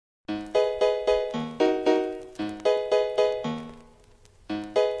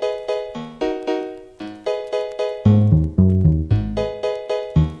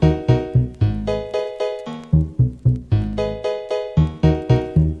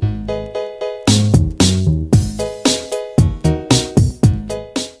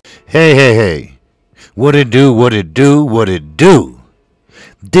Hey, hey, hey. What it do, what it do, what it do?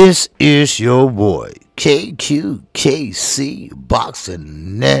 This is your boy, KQKC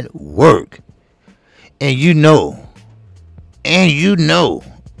Boxing Network. And you know,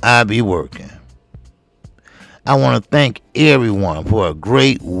 I be working. I want to thank everyone for a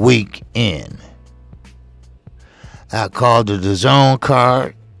great weekend. I called the DAZN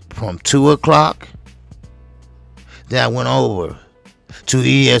card from 2 o'clock. Then I went over to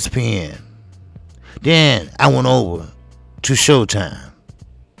ESPN. Then I went over to Showtime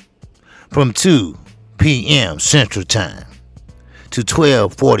from 2 p.m. Central Time to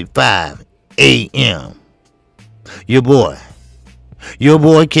 12:45 a.m. Your boy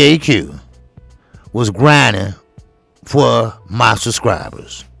KQ was grinding for my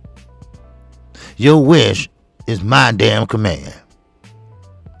subscribers. Your wish is my damn command.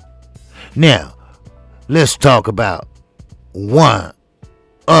 Now, let's talk about one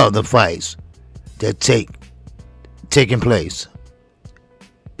of the fights that taking place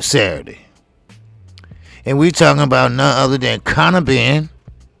Saturday. And we're talking about none other than Conor Benn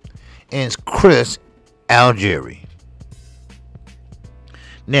and Chris Algieri.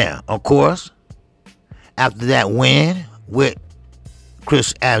 Now, of course, after that win with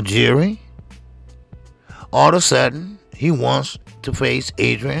Chris Algieri, all of a sudden he wants to face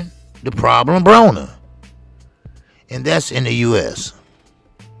Adrian the Problem Broner. And that's in the U.S.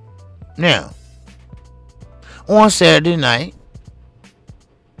 Now, on Saturday night,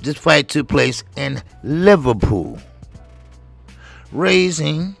 this fight took place in Liverpool.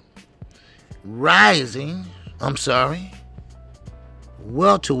 Rising,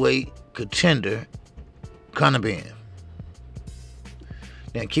 welterweight contender Conor Benn.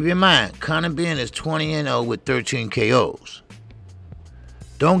 Now keep in mind, Conor Benn is 20-0 with 13 KOs.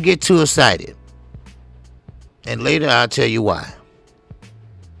 Don't get too excited. And later I'll tell you why.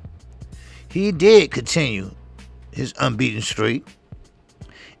 He did continue his unbeaten streak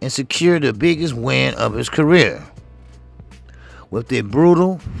and secure the biggest win of his career with the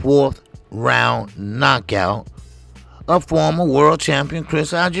brutal 4th round knockout of former world champion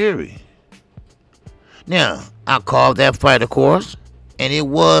Chris Algieri. Now, I called that fight, of course, and it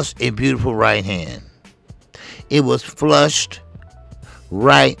was a beautiful right hand. It was flushed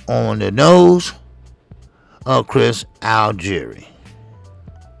right on the nose of Chris Algieri.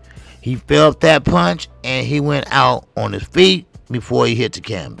 He felt that punch and he went out on his feet before he hit the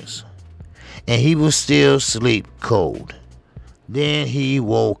canvas. And he was still sleep cold. Then he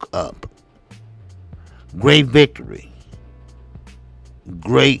woke up. Great victory.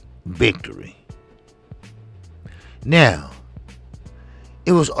 Great victory. Now,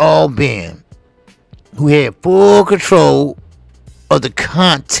 it was all Ben who had full control of the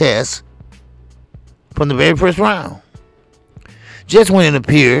contest from the very first round. Just when it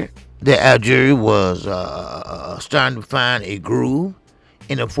appeared that Algieri was starting to find a groove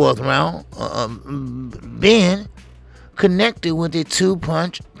in the 4th round, Ben connected with a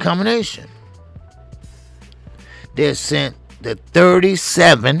 2-punch combination that sent the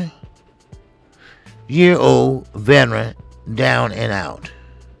 37-year-old veteran down and out.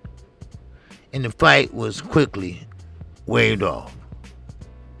 And the fight was quickly waved off.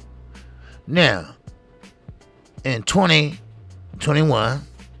 Now, in 2021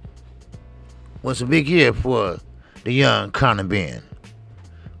 was a big year for the young Conor Benn,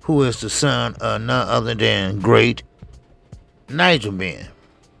 who is the son of none other than great Nigel Benn,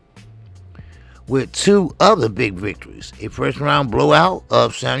 with 2 other big victories, a first-round blowout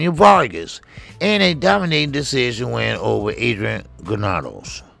of Samuel Vargas and a dominating decision win over Adrian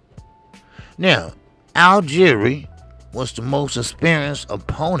Granados. Now, Algieri was the most experienced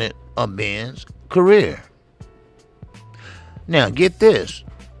opponent of Benn's career. Now, get this.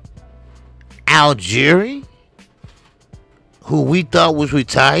 Algieri, who we thought was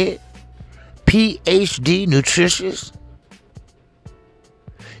retired, PhD nutritionist,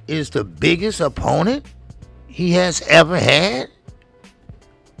 is the biggest opponent he has ever had?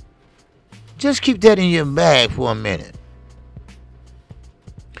 Just keep that in your bag for a minute.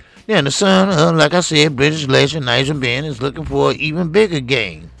 Now, the son of, like I said, British legend Nigel Benn is looking for an even bigger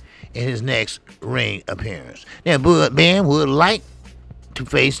game in his next ring appearance. Now, Benn would like to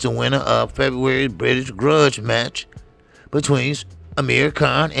face the winner of February's British grudge match between Amir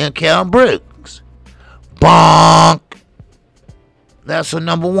Khan and Cal Brooks. Bonk! That's a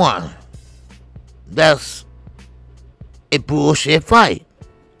number 1. That's a bullshit fight.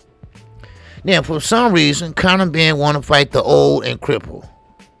 Now, for some reason, Conor Benn want to fight the old and crippled.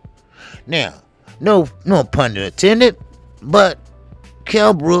 Now, no pun intended, but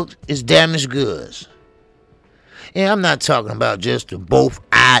Cal Brooks is damaged goods. And I'm not talking about just the both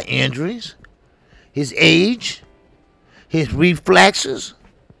eye injuries, his age, his reflexes.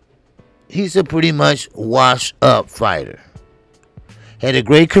 He's a pretty much washed up fighter. Had a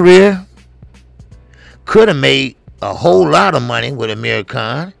great career. Could have made a whole lot of money with Amir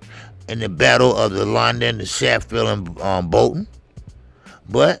Khan in the battle of the London, the Sheffield, and Bolton.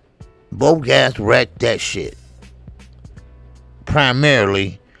 But both guys wrecked that shit.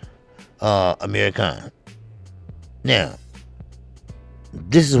 Primarily Amir Khan. Now,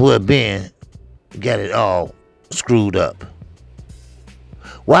 this is where Ben got it all screwed up.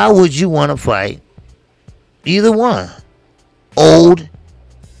 Why would you want to fight either one? Old,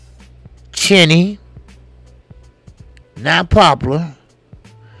 chinny, not popular,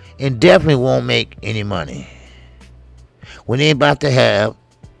 and definitely won't make any money when they're about to have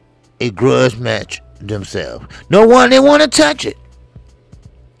a grudge match themselves. No one they want to touch it,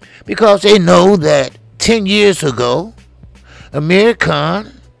 because they know that 10 years ago, Amir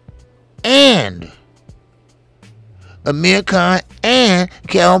Khan and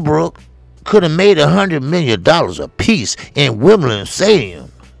Kell Brook could have made $100 million apiece in Wimbledon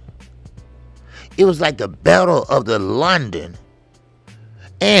Stadium. It was like the Battle of the London.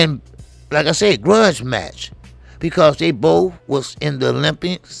 And, like I said, grudge match. Because they both was in the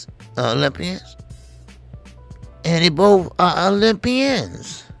Olympians. And they both are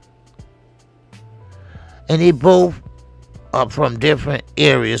Olympians. And they both are from different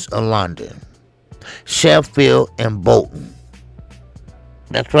areas of London. Sheffield and Bolton.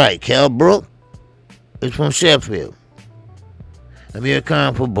 That's right, Kell Brook is from Sheffield. Amir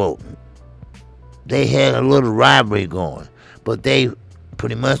Khan from Bolton. They had a little rivalry going, but they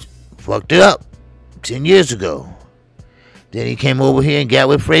pretty much fucked it up 10 years ago. Then he came over here and got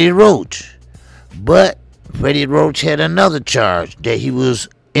with Freddie Roach. But Freddie Roach had another charge that he was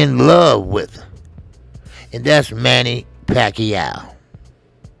in love with. And that's Manny Pacquiao.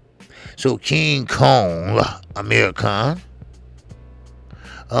 So King Kong, Amir Khan,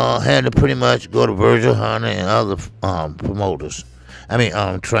 had to pretty much go to Virgil Hunter and other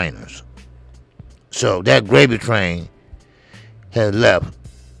trainers. So that gravy train had left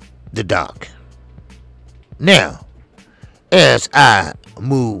the dock. Now, as I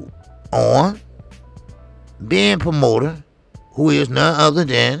move on, being promoter, who is none other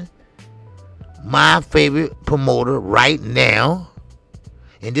than my favorite promoter right now,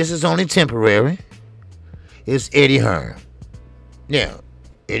 and this is only temporary, is Eddie Hearn. Now,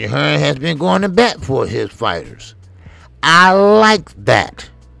 Eddie Hearn has been going to bat for his fighters. I like that.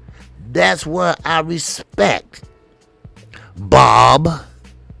 That's what I respect. Bob,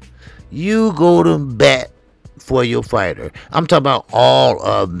 you go to bat for your fighter. I'm talking about all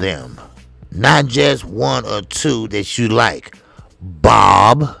of them. Not just one or two that you like.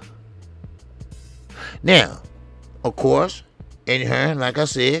 Bob. Now, of course, Eddie Hearn, like I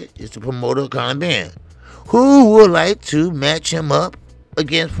said, is the promoter of Conor Benn, who would like to match him up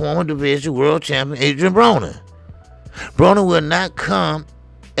against former division world champion Adrian Broner. Broner will not come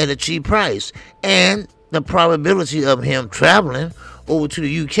at a cheap price, and the probability of him traveling over to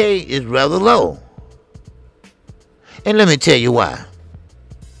the UK is rather low. And let me tell you why.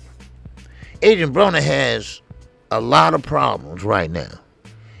 Adrian Broner has a lot of problems right now.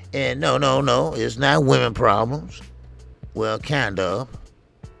 And no, it's not women problems. Well, kind of.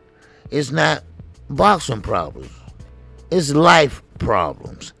 It's not boxing problems. It's life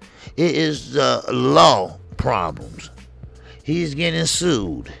problems. It is law problems. He's getting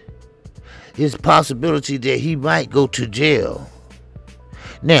sued. It's a possibility that he might go to jail.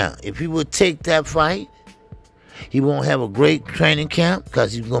 Now, if he would take that fight, he won't have a great training camp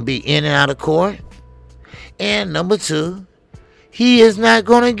because he's going to be in and out of court. And number two, he is not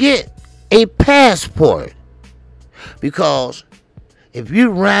going to get a passport. Because if you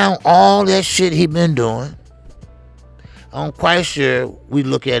round all that shit he been doing, I'm quite sure we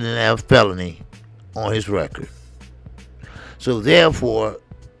look at it as a felony on his record. So therefore,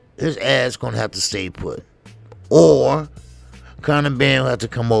 his ass going to have to stay put. Or Conor Benn will have to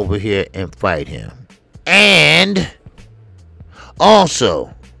come over here and fight him. And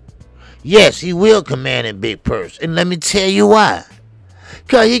also, yes, he will command a big purse. And let me tell you why.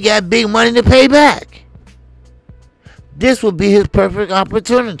 Because he got big money to pay back. This would be his perfect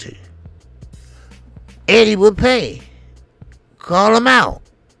opportunity. Eddie would pay. Call him out.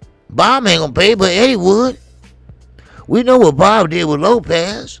 Bob ain't gonna pay, but Eddie would. We know what Bob did with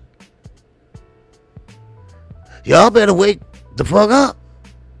Lopez. Y'all better wake the fuck up.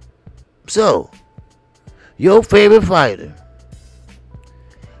 So, your favorite fighter,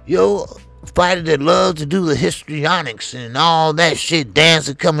 your fighter that loves to do the histrionics and all that shit,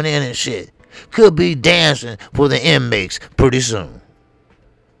 dancing, coming in and shit, could be dancing for the inmates pretty soon.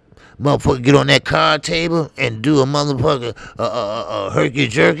 Motherfucker get on that card table and do a motherfucker herky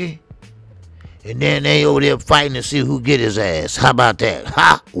jerky. And then they over there fighting to see who get his ass. How about that?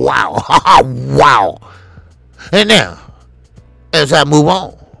 Ha! Wow! Ha ha! Wow! And now, as I move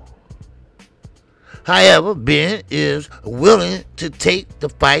on. However, Ben is willing to take the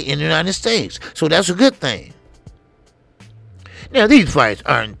fight in the United States. So that's a good thing. Now, these fights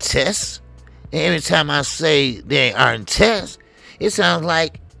aren't tests. And every time I say they aren't tests, it sounds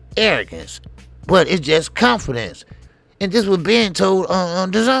like arrogance. But it's just confidence. And this was Ben told on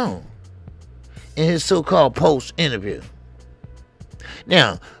the zone in his so-called post interview.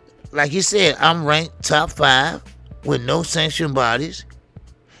 Now, like he said, I'm ranked top 5 with no sanctioned bodies,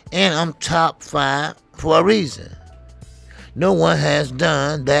 and I'm top 5 for a reason. No one has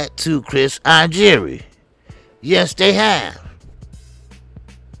done that to Chris Algieri. Yes, they have.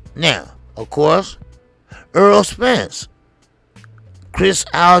 Now, of course, Earl Spence. Chris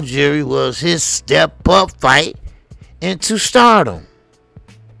Algieri was his step-up fight into stardom.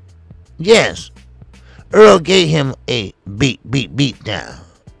 Yes, Earl gave him a beat down.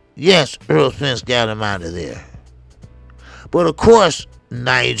 Yes, Earl Spence got him out of there. But of course,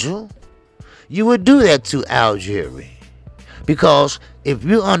 Nigel, you would do that to Algieri. Because if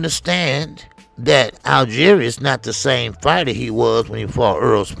you understand that Algieri is not the same fighter he was when he fought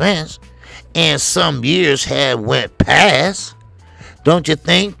Earl Spence, and some years have went past, don't you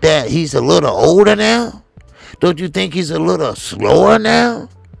think that he's a little older now? Don't you think he's a little slower now?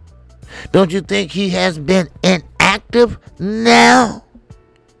 Don't you think he has been inactive now?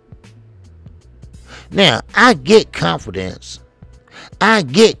 Now, I get confidence. I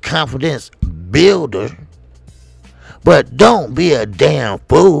get confidence builder. But don't be a damn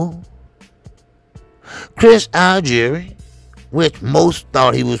fool. Chris Algieri, which most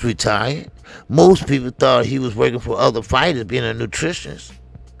thought he was retired. Most people thought he was working for other fighters, being a nutritionist.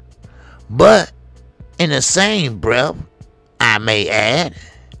 But in the same breath, I may add,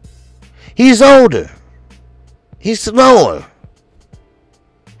 he's older. He's slower.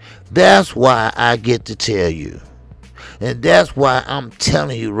 That's why I get to tell you. And that's why I'm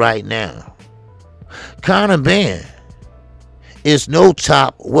telling you right now. Conor Benn is no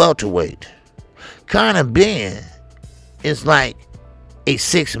top welterweight. Conor Benn is like a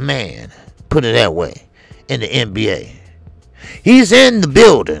 6th man, put it that way, in the NBA. He's in the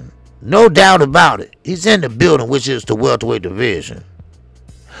building, no doubt about it. He's in the building, which is the welterweight division.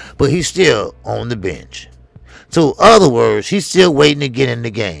 But he's still on the bench. So, in other words, he's still waiting to get in the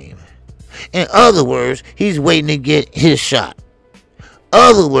game. In other words, he's waiting to get his shot.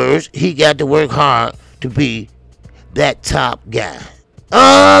 Other words, he got to work hard to be that top guy.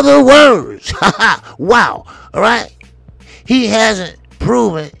 Other words, wow, all right? He hasn't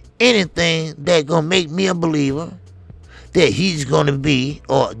proven anything that's going to make me a believer that he's going to be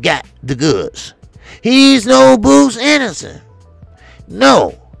or got the goods. He's no Bruce Anderson.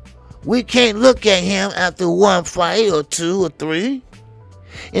 No, we can't look at him after one fight or 2 or 3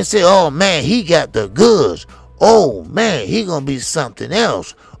 and say, oh man, he got the goods. Oh man, he gonna be something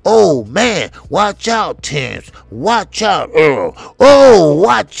else. Oh man, watch out, Terrence. Watch out, Earl. Oh,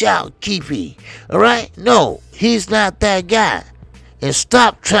 watch out, Keefy. Alright? No, he's not that guy. And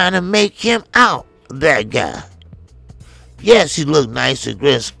stop trying to make him out that guy. Yes, he looked nice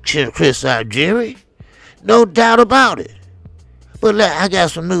against Chris Algieri. No doubt about it. But look, I got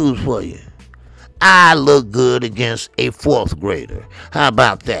some news for you. I look good against a 4th grader. How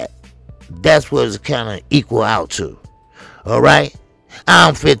about that? That's what it's kind of equal out to. Alright?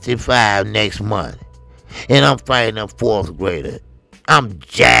 I'm 55 next month. And I'm fighting a 4th grader. I'm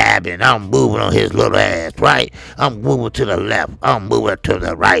jabbing. I'm moving on his little ass, right? I'm moving to the left. I'm moving to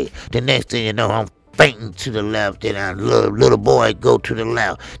the right. The next thing you know, I'm fainting to the left. Then I little boy go to the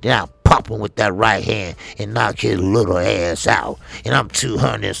left. Then I pop him with that right hand and knock his little ass out. And I'm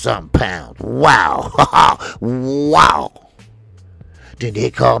 200-something pounds. Wow. Wow. Then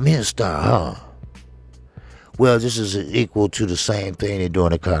they call me a star, huh? Well, this is equal to the same thing they're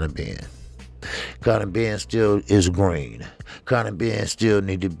doing to Conor Benn. Conor Benn still is green. Conor Benn still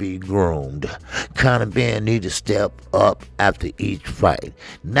need to be groomed. Conor Benn need to step up after each fight.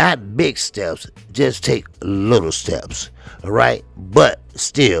 Not big steps, just take little steps. Alright? But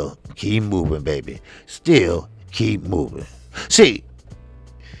still keep moving, baby. Still keep moving. See,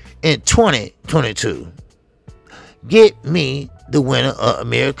 in 2022, get me the winner of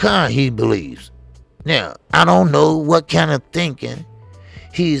Amir Khan, he believes. Now, I don't know what kind of thinking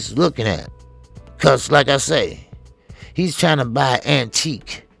he's looking at. Because, like I say, he's trying to buy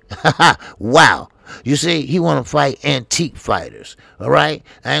antique. Wow. You see, he want to fight antique fighters. All right?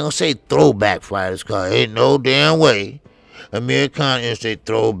 I ain't going to say throwback fighters because ain't no damn way Amir Khan is a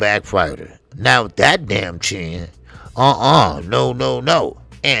throwback fighter. Now that damn chin, no.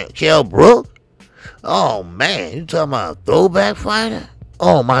 And Kell Brook, oh man, you talking about a throwback fighter?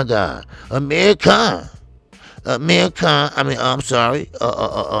 Oh my God, Amir Khan,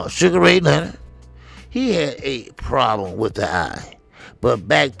 Sugar Ray Leonard. He had a problem with the eye, but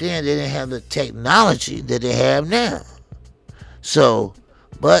back then they didn't have the technology that they have now. So,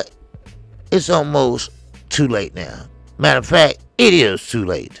 but it's almost too late now. Matter of fact, it is too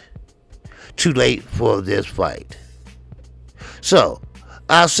late. Too late for this fight. So,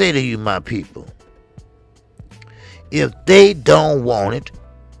 I'll say to you, my people, if they don't want it,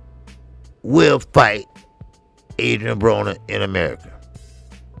 we'll fight Adrian Broner in America.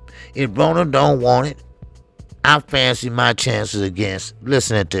 If Broner don't want it, I fancy my chances against,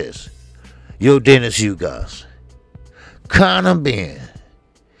 listen to this, yo Dennis Ugas, Conor Benn.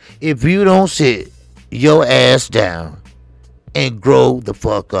 If you don't sit your ass down and grow the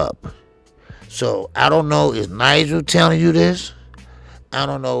fuck up. So I don't know, is Nigel telling you this? I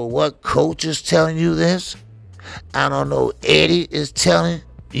don't know what coach is telling you this. I don't know Eddie is telling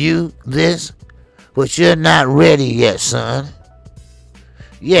you this. But you're not ready yet, son.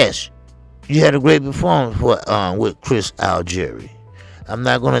 Yes, you had a great performance with Chris Algieri. I'm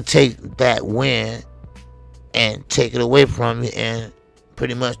not going to take that win and take it away from you and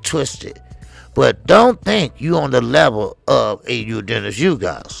pretty much twist it. But don't think you on the level of A.U. Dennis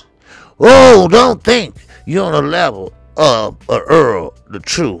Ugas. Oh, don't think you're on the level of Earl, the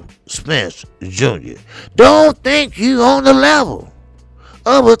true Spence Jr. Don't think you on the level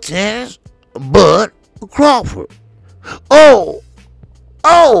of a Terrence Bud Crawford. Oh,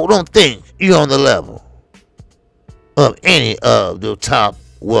 don't think you're on the level of any of the top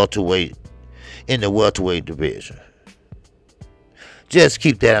welterweight in the welterweight division. Just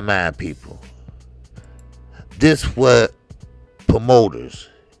keep that in mind, people. This is what promoters,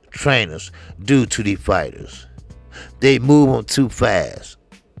 trainers do to these fighters. They move them too fast.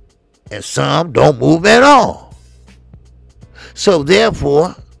 And some don't move at all. So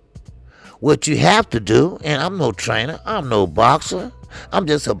therefore, what you have to do, and I'm no trainer, I'm no boxer, I'm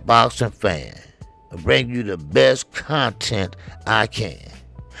just a boxing fan. I bring you the best content I can.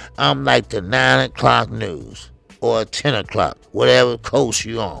 I'm like the 9 o'clock news or 10 o'clock, whatever coast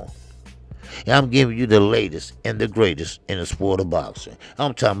you on. And I'm giving you the latest and the greatest in the sport of boxing.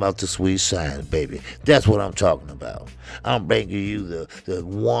 I'm talking about the sweet science, baby. That's what I'm talking about. I'm bringing you the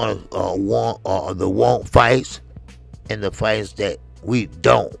want fights and the fights that we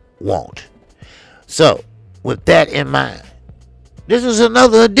don't want. So, with that in mind, this is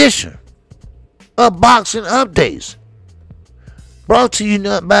another edition of Boxing Updates, brought to you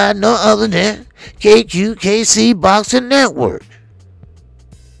by no other than KQKC Boxing Network.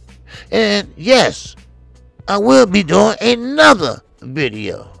 And yes, I will be doing another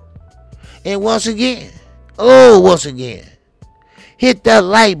video. And once again, hit that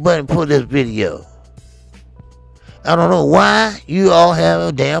like button for this video. I don't know why you all have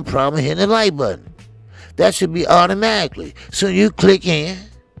a damn problem hitting the like button. That should be automatically. So you click in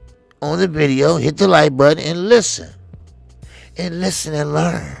on the video, hit the like button, and listen. And listen and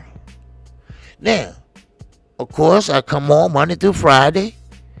learn. Now, of course, I come on Monday through Friday.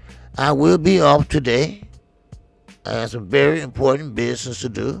 I will be off today. I have some very important business to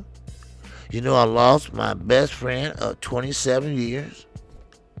do. You know, I lost my best friend of 27 years.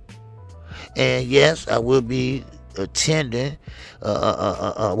 And yes, I will be attending,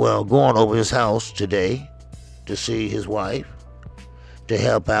 going over his house today to see his wife, to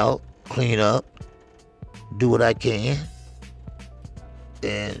help out, clean up, do what I can,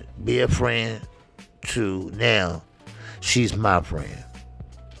 and be a friend to now. She's my friend.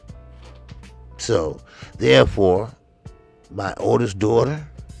 So, therefore, my oldest daughter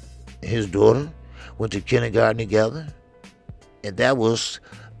and his daughter went to kindergarten together, and that was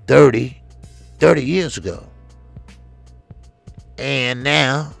 30 years ago. And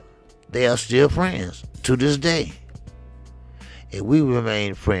now, they are still friends to this day. And we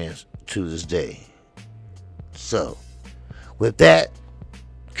remain friends to this day. So, with that,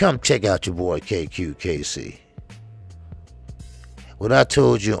 come check out your boy KQKC. What I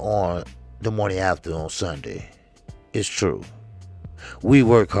told you on the morning after on Sunday is true. We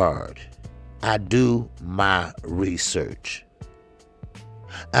work hard. I do my research.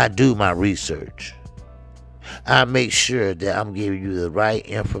 I make sure that I'm giving you the right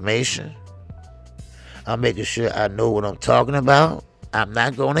information. I'm making sure I know what I'm talking about. I'm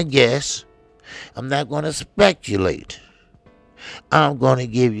not going to guess. I'm not going to speculate. I'm going to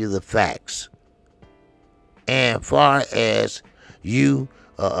give you the facts. And far as you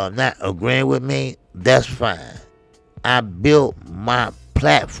not agreeing with me, that's fine. I built my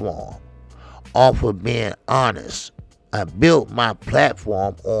platform off of being honest. I built my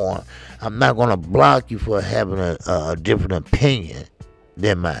platform on, I'm not going to block you for having a different opinion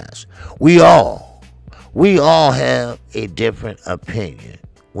than mine. We all have a different opinion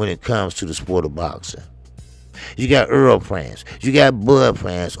when it comes to the sport of boxing. You got Earl fans, you got Bud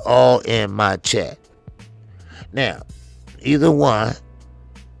fans, all in my chat. Now, either one,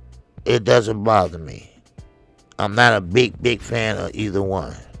 it doesn't bother me. I'm not a big fan of either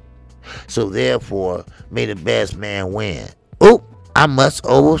one. So therefore, may the best man win. Oop, I must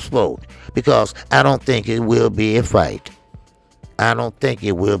overspoke because I don't think it will be a fight. I don't think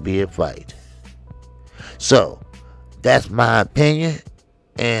it will be a fight. So, that's my opinion.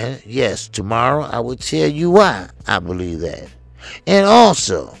 And yes, tomorrow I will tell you why I believe that. And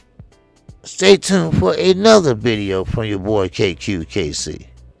also, stay tuned for another video from your boy KQKC.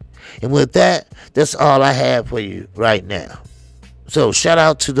 And with that, that's all I have for you right now. So shout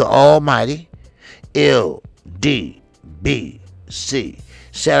out to the almighty LDBC.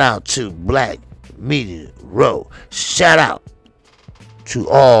 Shout out to Black Media Row. Shout out to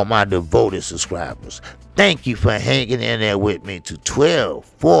all my devoted subscribers. Thank you for hanging in there with me to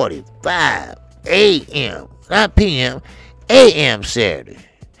 12:45 a.m. not p.m. a.m. Saturday.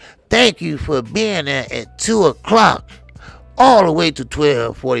 Thank you for being there at 2 o'clock all the way to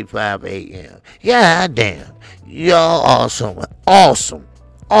 12:45 a.m. God damn. Y'all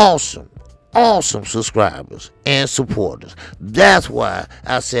awesome subscribers and supporters. That's why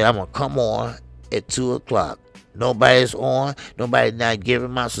I said I'm going to come on at 2 o'clock. Nobody's on. Nobody's not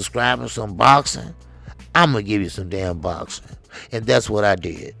giving my subscribers some boxing. I'm going to give you some damn boxing. And that's what I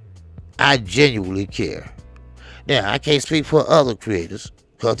did. I genuinely care. Now, I can't speak for other creators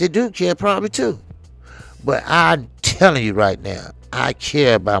because they do care probably too. But I'm telling you right now, I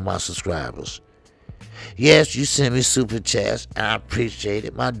care about my subscribers. Yes, you send me super chats, and I appreciate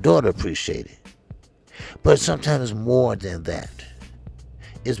it. My daughter appreciates it. But sometimes it's more than that.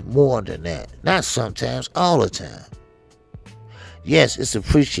 It's more than that. Not sometimes, all the time. Yes, it's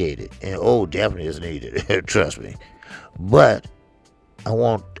appreciated, and definitely is needed. Trust me. But I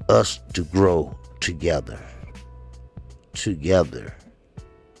want us to grow together. Together.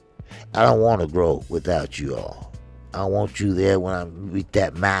 I don't want to grow without you all. I want you there when I reach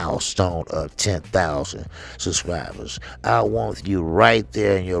that milestone of 10,000 subscribers. I want you right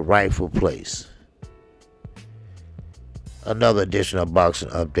there in your rightful place. Another edition of Boxing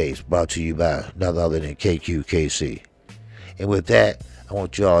Updates brought to you by none other than KQKC. And with that, I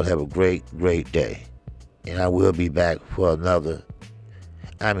want you all to have a great day. And I will be back for another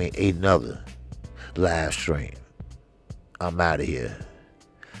live stream. I'm out of here.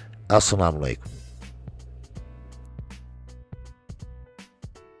 Assalamu alaikum.